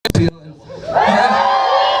Where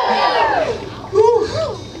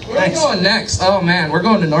are we going next? Oh man, we're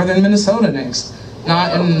going to northern Minnesota next.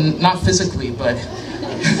 Not physically, but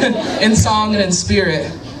in song and in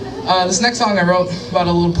spirit. This next song I wrote about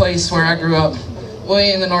a little place where I grew up,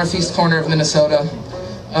 way in the northeast corner of Minnesota.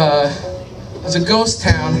 It's a ghost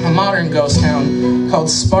town, a modern ghost town called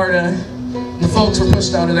Sparta. The folks were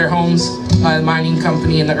pushed out of their homes by the mining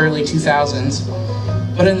company in the early 2000s.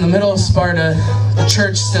 But in the middle of Sparta, the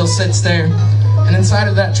church still sits there. And inside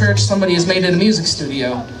of that church, somebody has made it a music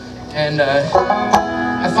studio. And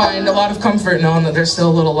I find a lot of comfort knowing that there's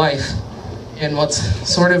still a little life in what's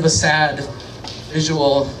sort of a sad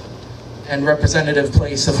visual and representative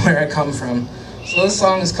place of where I come from. So this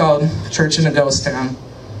song is called Church in a Ghost Town.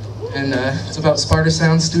 And it's about Sparta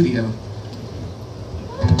Sound Studio.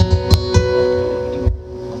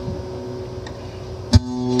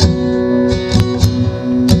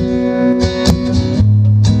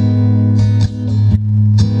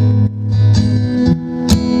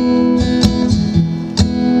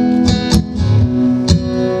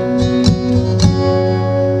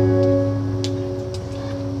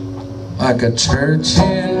 Like a church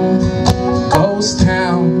in a ghost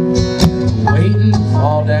town, waiting to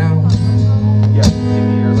fall down. Yeah, give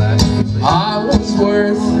me your last name, please. I was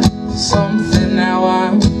worth something, now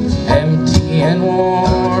I'm empty and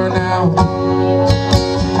worn out.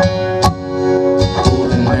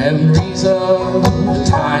 Holding memories of the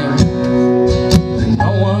time that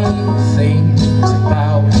no one thinks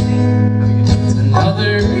about. It's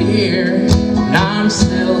another year, and I'm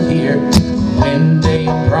still here when they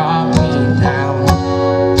brought me down.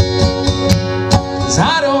 'Cause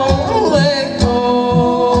I don't let go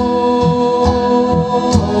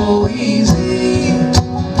easy.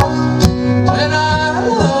 When I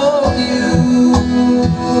love you,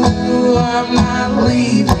 I'm not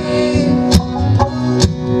leaving.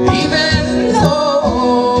 Even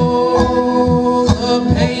though the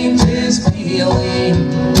paint is peeling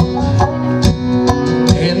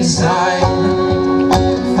inside,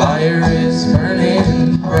 fire is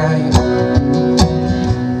burning bright.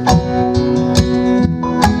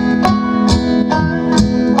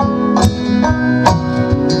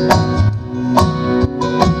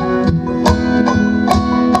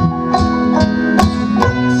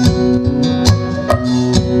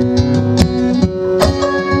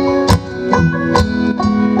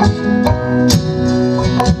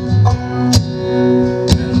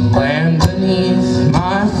 And the land beneath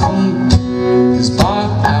my feet is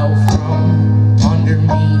bought out from under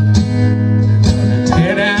me. They're gonna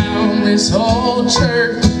tear down this old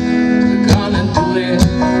church